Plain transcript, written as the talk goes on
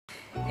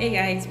Hey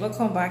guys,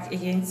 welcome back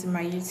again to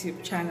my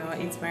YouTube channel.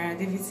 It's Mara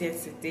David here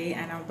today,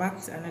 and I'm back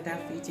with another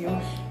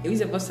video. If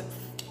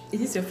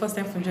it is your first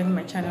time from joining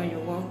my channel,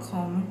 you're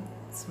welcome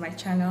to my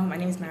channel. My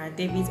name is Mara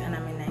David, and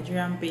I'm a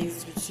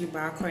Nigerian-based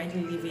YouTuber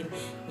currently living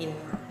in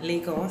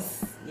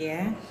Lagos.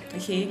 Yeah,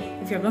 okay.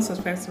 If you have not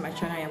subscribed to my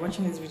channel and you're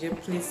watching this video,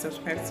 please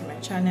subscribe to my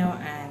channel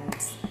and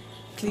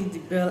click the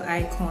bell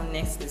icon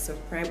next to the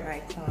subscribe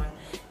icon.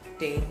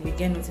 Then you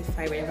get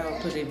notified whenever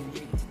I upload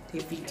a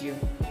video.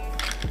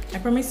 I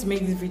promised to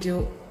make this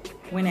video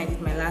when I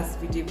did my last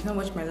video. If you don't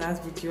watch my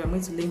last video, I'm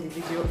going to link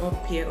the video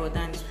up here or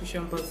down in the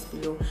description box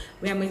below,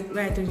 where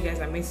I told you guys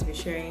I'm going to be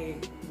sharing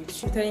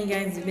with you, telling you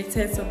guys the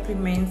latest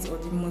supplements or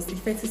the most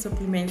effective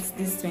supplements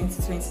this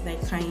 2020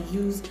 that you can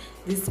use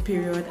this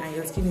period, and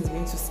your skin is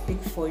going to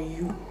speak for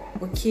you.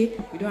 Okay,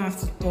 you don't have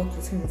to talk,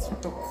 your skin is to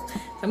talk. So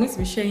I'm going to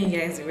be sharing you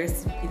guys the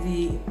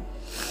recipe.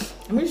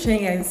 I'm going to show you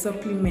guys the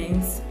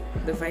supplements,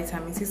 the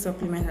vitamin C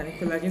supplement and the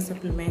collagen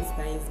supplement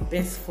that is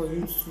best for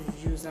you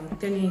to use. I'm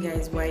telling you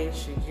guys why you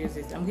should use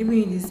it. I'm giving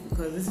you this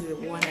because this is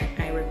the one that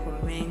I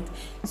recommend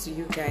to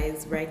you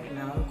guys right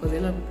now, because a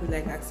lot of people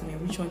like asking me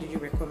which one do you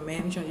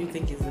recommend, which one do you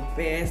think is the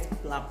best,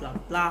 blah blah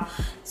blah.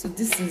 So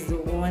this is the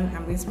one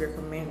I'm going to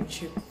recommend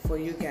for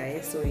you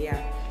guys. So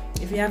yeah,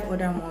 if you have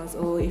other ones,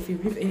 or if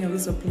you've used any of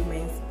these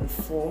supplements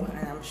before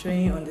and I'm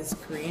showing you on the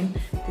screen,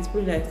 please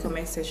put it in the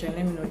comment section.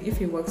 Let me know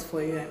if it works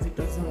for you and if it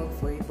doesn't work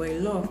for you. But a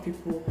lot of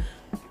people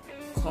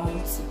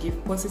come to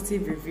give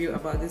positive review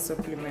about this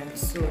supplement.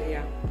 So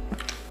yeah,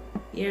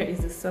 here is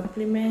the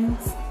supplement: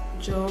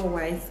 jaw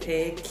white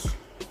egg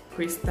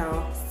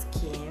crystal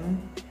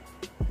skin.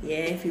 Yeah,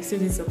 if you've seen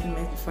this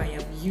supplement before and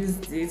you've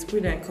used this, put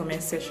it in the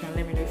comment section.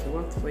 Let me know if it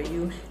worked for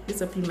you. This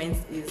supplement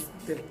is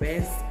the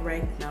best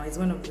right now. It's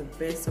one of the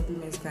best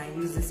supplements you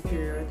can use this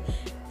period.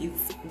 It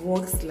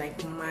works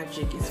like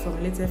magic. It's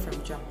formulated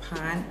from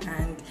Japan,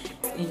 and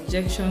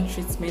injection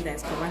treatment that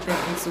is converted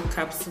into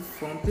capsule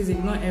form. Please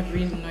ignore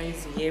every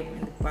noise you hear in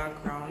the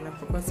background and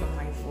focus on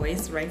my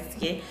voice right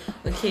here.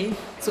 Okay,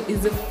 so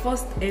it's the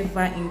first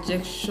ever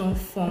injection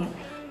form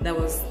that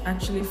was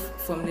actually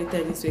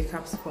formulated into a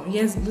capsule form.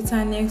 Yes,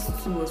 GLUTATHIONE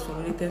too was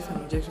formulated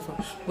from injection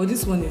form, but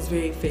this one is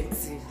very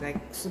effective, like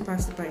super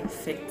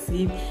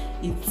effective.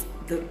 It's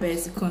the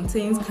best. It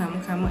contains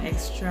camel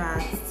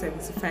extract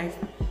 75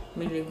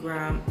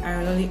 mg,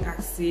 hyaluronic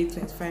acid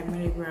 25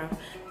 mg,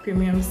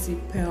 premium C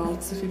pearl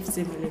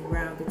 250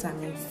 mg,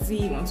 vitamin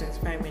C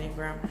 125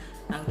 mg,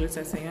 and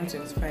glutathione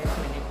 25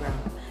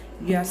 mg.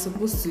 You are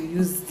supposed to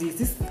use this.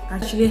 This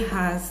actually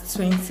has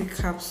 20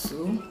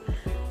 capsules.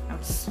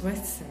 I'm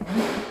sweating.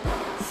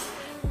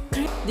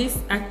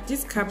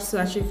 This capsule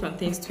actually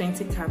contains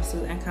 20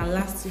 capsules and can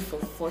last you for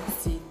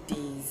 40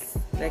 days.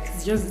 Like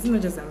it's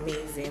not just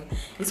amazing.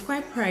 It's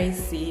quite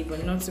pricey,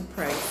 but not too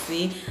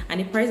pricey,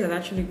 and the price has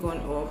actually gone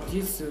up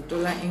due to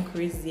dollar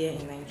increase here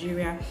in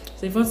Nigeria.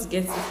 So if you want to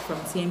get it from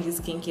TMD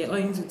Skincare, all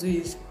you need to do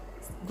is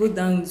go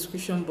down in the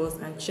description box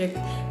and check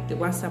the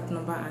WhatsApp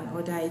number and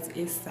order it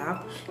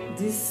ASAP.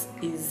 This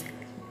is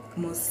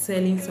most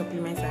selling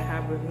supplements I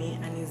have with me,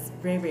 and it's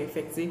very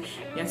effective.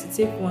 You have to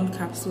take one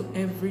capsule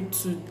every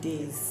 2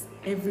 days.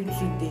 You have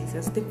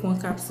to take one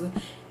capsule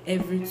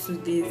every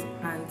 2 days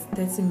and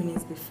 30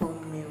 minutes before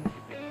meal.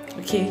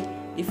 Okay,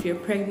 if you're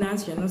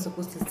pregnant, you're not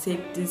supposed to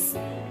take this.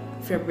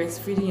 If you're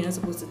breastfeeding, you're not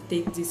supposed to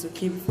take this.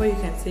 Okay, before you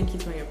can take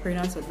it when you're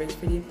pregnant or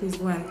breastfeeding, please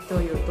go and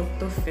tell your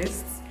doctor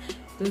first.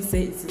 Don't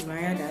say it is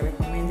Maria that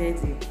recommended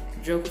the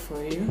drug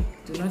for you.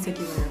 Do not take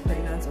it when you're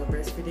pregnant or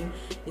breastfeeding.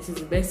 It is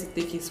the best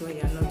to take it when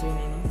you're not doing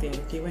anything.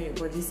 Okay, when your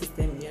body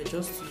system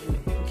adjusts to you.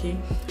 Okay,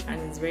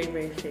 and it's very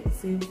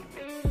effective.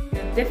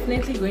 You're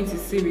definitely going to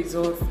see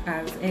results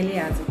as early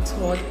as the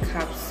 3rd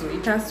capsule.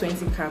 It has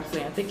 20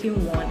 capsules. You're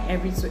taking one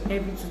every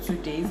 2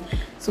 days.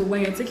 So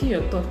when you're taking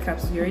your 3rd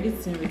capsule, you're already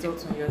seeing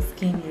results on your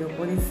skin, your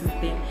body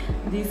system.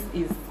 This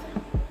is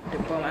the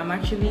bomb. I'm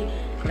actually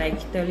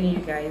like telling you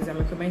guys, I'm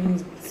recommending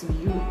it to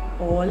you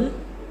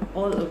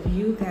all of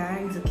you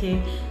guys.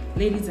 Okay,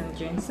 ladies and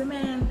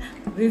gentlemen,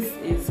 this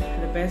is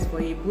the best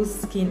for you.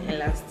 Boost skin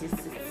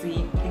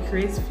elasticity, it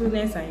creates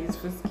fullness and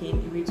youthful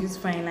skin, it reduces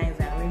fine lines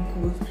and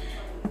wrinkles.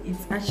 It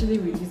actually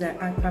reduces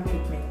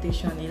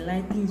hyperpigmentation, it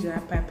lightens your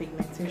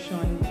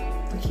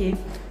hyperpigmentation, okay,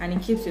 and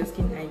it keeps your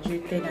skin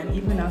hydrated and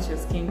even out your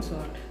skin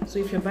tone. So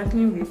if you're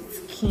battling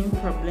with skin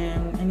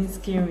problem, any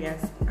skin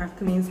reacts,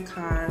 acne,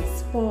 scars,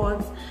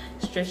 spots,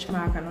 stretch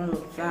mark and all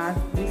of that,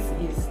 this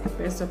is the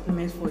best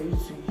supplement for you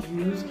to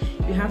use.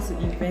 You have to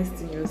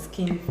invest in your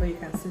skin before you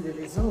can see the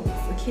results.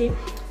 Okay,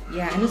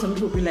 yeah, I know some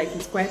people will be like,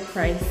 it's quite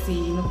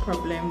pricey, no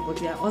problem, but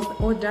there are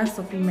other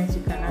supplements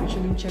you can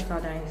actually check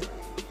out. And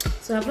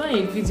so I've done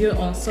a video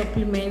on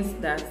supplements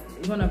that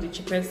one of the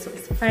cheapest,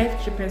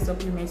 5 cheapest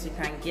supplements you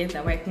can get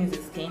that whitens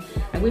the skin.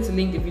 I'm going to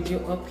link the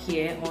video up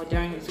here or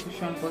down in the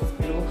description box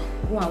below.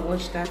 Go and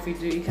watch that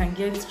video. You can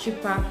get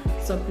cheaper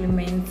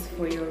supplements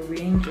for your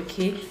range,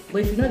 okay?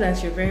 But if you know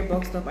that you're very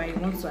boxed up and you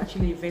want to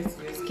actually invest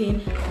in your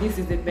skin, this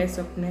is the best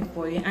supplement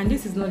for you. And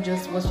this is not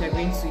just what you're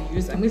going to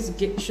use. I'm going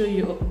to show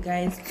you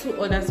guys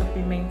 2 other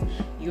supplements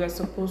you are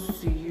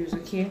supposed to use,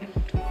 okay?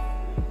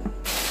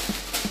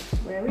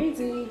 where is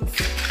it?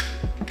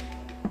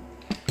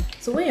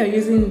 So when you're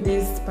using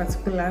this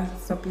particular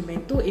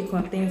supplement, though it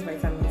contains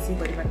vitamin C,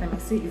 but the vitamin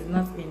C is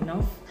not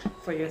enough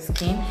for your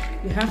skin,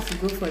 you have to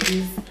go for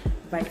this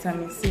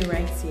vitamin C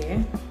right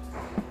here.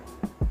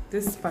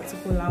 This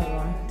particular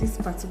one,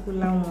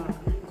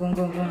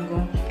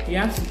 gong. You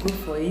have to go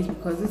for it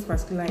because this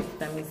particular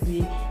vitamin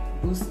C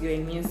boosts your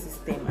immune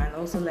system and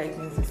also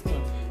lightens the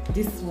skin.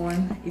 This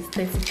one is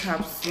 30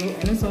 capsules.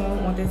 I know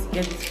someone wanted to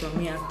get this from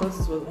me and thought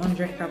it was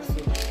 100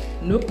 capsules.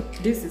 Nope,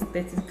 this is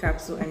 30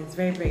 capsules and it's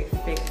very, very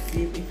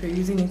effective if you're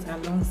using it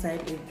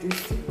alongside with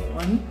this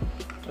one.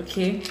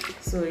 Okay,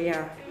 so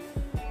yeah,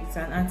 it's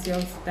an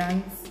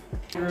antioxidant,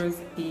 rose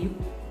hip,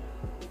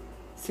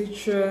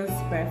 citrus,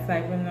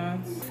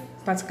 biflavonoids,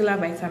 particular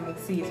vitamin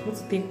C. You're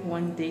supposed to take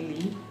one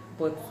daily,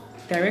 but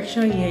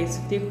direction here is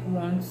to take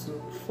 1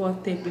 to 4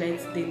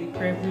 tablets daily,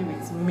 preferably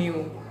with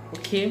meal.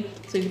 Okay,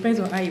 so it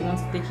depends on how you want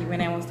to take it. When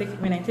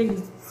I take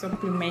this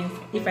supplement,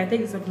 if I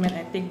take the supplement,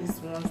 I take this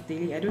once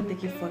daily. I don't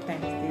take it 4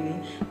 times daily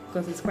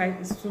because it's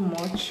too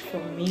much for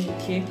me.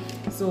 Okay,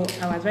 so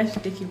I would advise to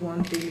take it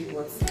once daily,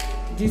 but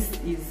this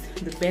is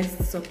the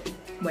best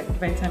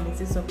vitamin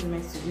C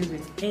supplement to use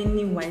with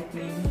any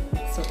whitening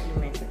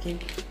supplement. Okay,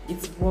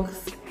 it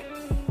works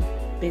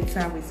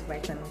better with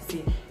vitamin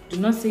C. Do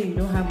not say you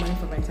don't have money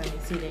for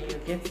vitamin C, then you're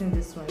getting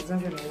this one. It's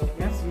not going to work.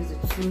 You have to use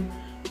the two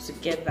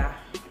together.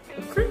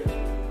 Okay.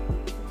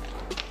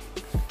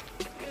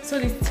 So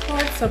the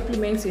third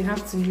supplement you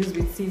have to use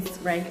with it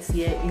right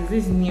here is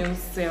this new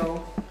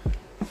cell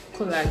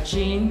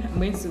collagen. I'm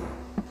going to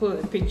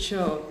put a picture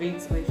of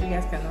it, but if you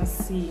guys cannot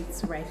see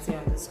it right here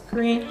on the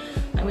screen,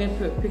 I'm going to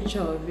put a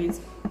picture of it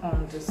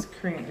on the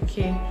screen.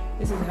 Okay,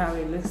 this is how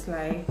it looks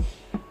like.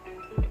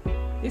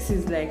 This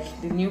is like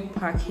the new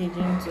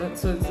packaging,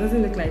 so it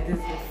doesn't look like this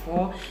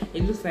before.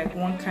 It looks like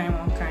one kind.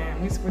 I'm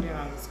going to put it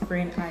on the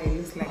screen how it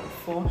looks like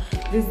before.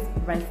 This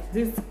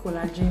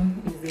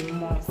collagen is a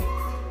must.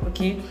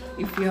 Okay,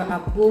 if you're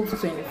above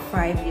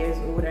 25 years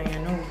old and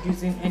you're not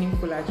using any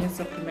collagen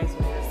supplements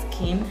on your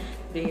skin,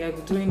 then you're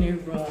doing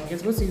it wrong. You're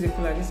supposed to use a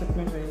collagen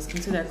supplement on your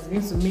skin so that it's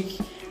going to make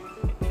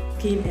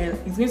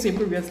it's going to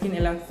improve your skin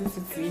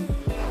elasticity.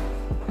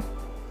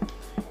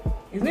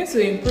 It's going to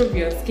improve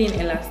your skin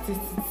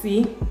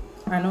elasticity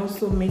and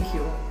also make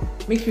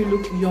you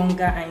look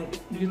younger and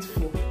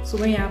youthful. So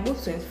when you're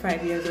above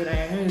 25 years old and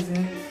you're not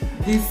using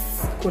these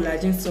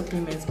collagen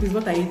supplements, please,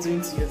 what are you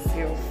doing to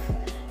yourself?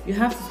 You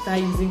have to start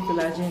using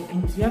collagen,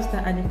 and you have to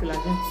start adding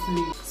collagen to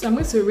it. So I'm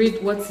going to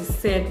read what is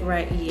said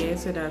right here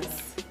so that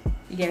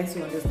you guys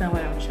will understand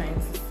what I'm trying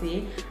to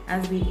say.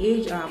 As we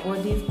age, our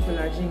body's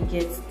collagen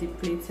gets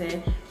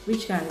depleted,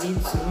 which can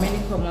lead to many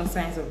common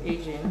signs of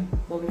aging.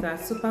 But with our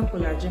Super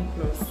Collagen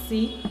Plus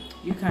C,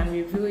 you can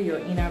reveal your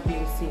inner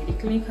beauty. The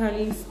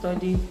clinically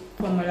studied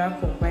formula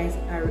combines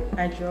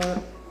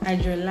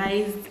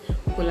hydrolyzed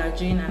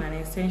collagen and an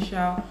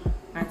essential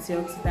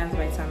antioxidant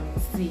vitamin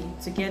C.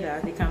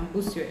 Together, they can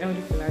boost your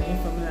healthy collagen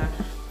formula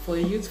for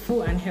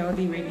youthful and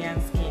healthy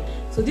radiant skin.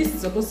 So this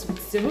is supposed to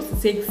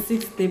take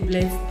 6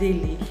 tablets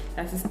daily.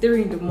 That is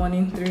 3 in the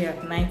morning, 3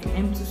 at night,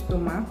 empty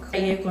stomach.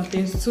 Here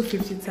contains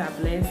 250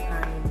 tablets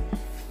and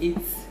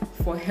it's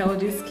for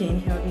healthy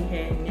skin, healthy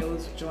hair,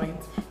 nails,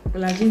 joints.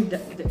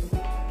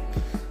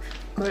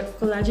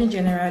 Collagen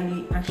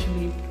generally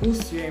actually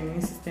boosts your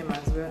immune system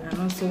as well and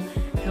also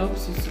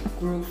helps you to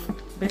grow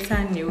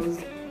better nails,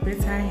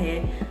 better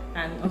hair,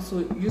 and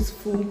also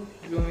youthful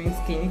glowing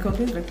skin. It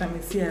contains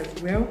vitamin C as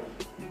well,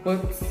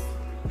 but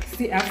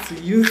still have to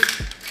use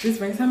this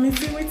vitamin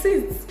C with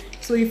it.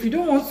 So if you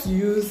don't want to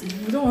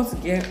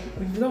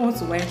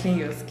whiten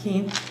your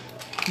skin,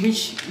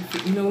 which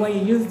when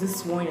you use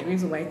this one, you're going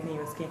to whiten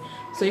your skin.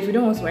 So if you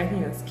don't want to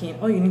whiten your skin,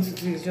 all you need to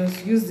do is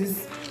just use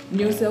this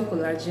new cell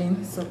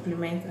collagen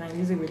supplement and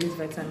use it with this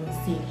vitamin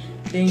C.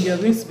 Then you're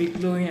going to be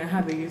glowing and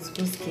have a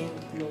youthful skin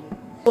glow.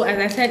 So as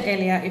I said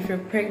earlier, if you're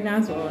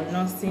pregnant or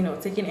nursing or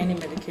taking any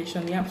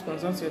medication, you have to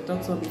consult your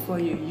doctor before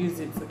you use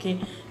it. Okay,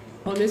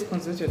 always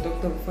consult your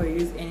doctor before you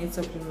use any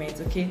supplement.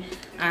 Okay,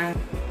 and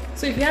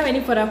so if you have any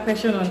further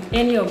question on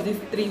any of these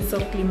 3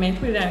 supplements,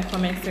 put it in the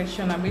comment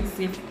section. I'm going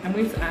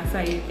to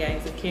answer you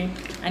guys. Okay,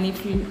 and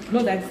if you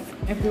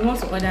want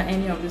to order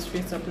any of these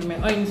 3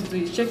 supplements, all you need to do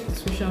is check the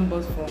description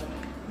box for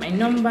my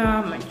number,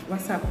 my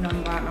WhatsApp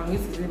number. I'm going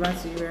to deliver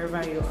to you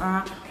wherever you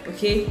are.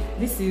 Okay,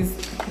 this is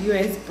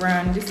US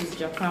brand, this is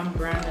Japan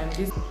brand, and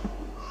this.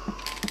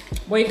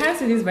 But you can't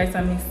see this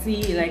vitamin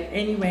C like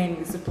anywhere in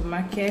the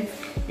supermarket.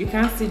 You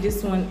can't see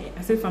this one.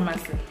 I say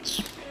pharmacy.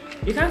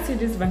 You can't see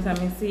this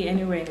vitamin C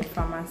anywhere in the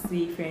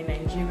pharmacy. If you're in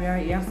Nigeria,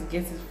 you have to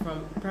get it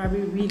from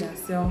probably read and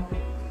sell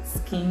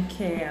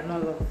skincare and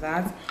all of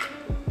that,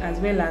 as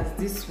well as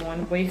this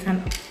one. But you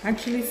can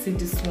actually see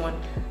this one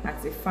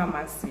at a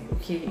pharmacy.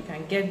 Okay, you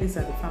can get this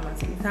at the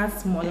pharmacy. It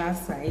has smaller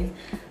size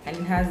and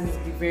it has this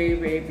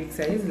very big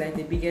size. This is like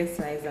the biggest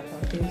size that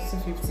contains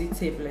 250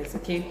 tablets.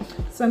 Okay,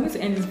 so I'm going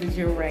to end this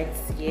video right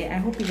here. I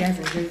hope you guys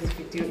enjoyed this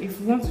video. If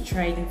you want to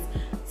try this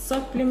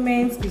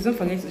supplements, please don't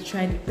forget to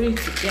try it, put it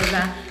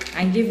together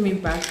and give me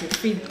back your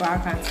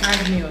feedback and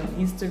tag me on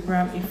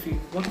Instagram if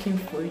it's working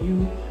for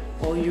you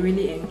or you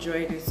really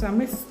enjoyed it. So I'm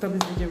going to stop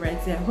this video right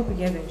here. I hope you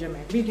guys enjoyed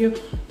my video.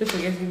 Don't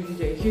forget to give the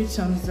video a huge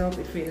thumbs up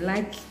if you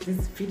like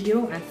this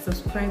video, and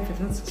subscribe if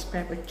you don't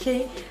subscribe.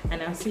 Okay,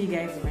 and I'll see you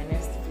guys in my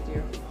next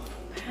video.